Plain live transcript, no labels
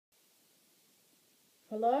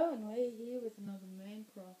Hello, and we're here with another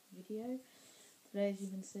Minecraft video. Today, as you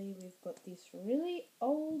can see, we've got this really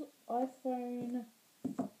old iPhone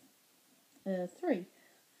 3.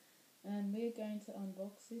 And we're going to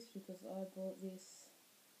unbox this because I bought this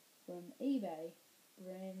from eBay,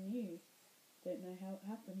 brand new. Don't know how it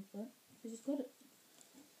happened, but I just got it.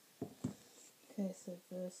 Okay, so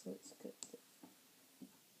first let's get the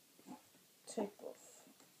tape off.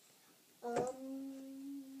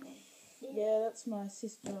 Yeah, that's my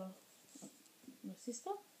sister. My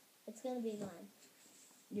sister? It's gonna be mine.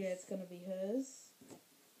 Yeah, it's gonna be hers.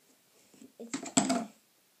 Let's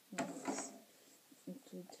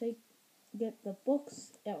get the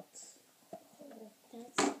box out.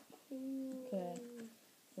 That's cool. Okay,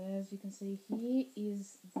 so as you can see, here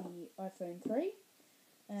is the iPhone 3,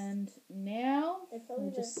 and now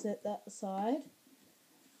we'll just set that aside,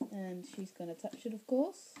 and she's gonna touch it, of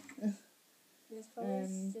course. There's probably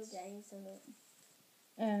still games on it.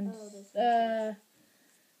 And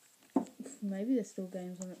maybe there's still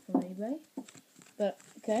games on it from eBay. But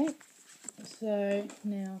okay, so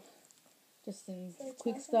now just a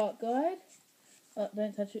quick start guide. Oh,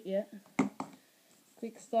 don't touch it yet.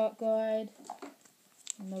 Quick start guide,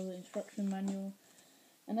 another instruction manual,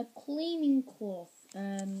 and a cleaning cloth,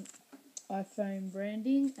 and iPhone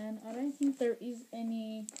branding, and I don't think there is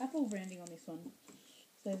any Apple branding on this one.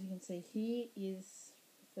 So as you can see, here is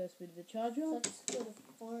the first bit of the charger. That's good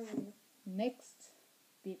fun. Next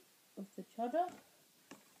bit of the charger.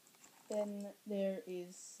 Then there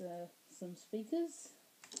is some speakers.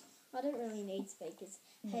 I don't really need speakers.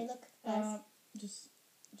 Hey, look, guys. Just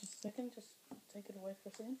a second. Just take it away for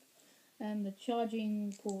a second. And the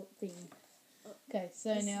charging port thing. Okay,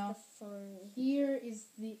 so this now is the phone. here is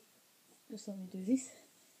the. Just let me do this.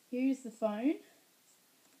 Here is the phone,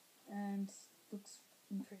 and looks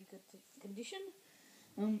in pretty good condition.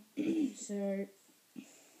 So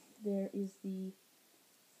there is the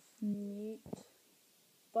mute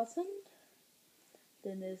button.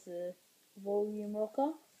 Then there's a volume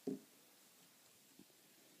rocker.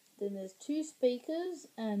 Then there's two speakers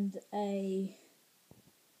and a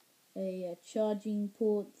charging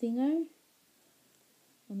port thingo.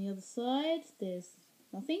 On the other side, there's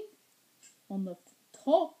nothing. On the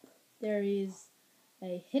top, there is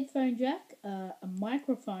a headphone jack, a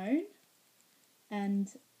microphone,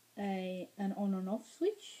 and an on and off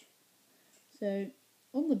switch. So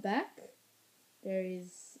on the back, there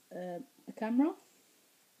is a camera.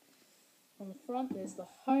 On the front, there's the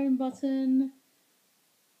home button,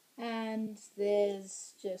 and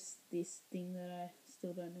there's just this thing that I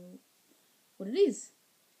still don't know what it is.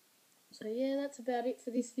 So yeah, that's about it for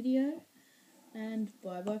this video, and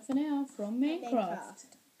bye bye for now from Minecraft.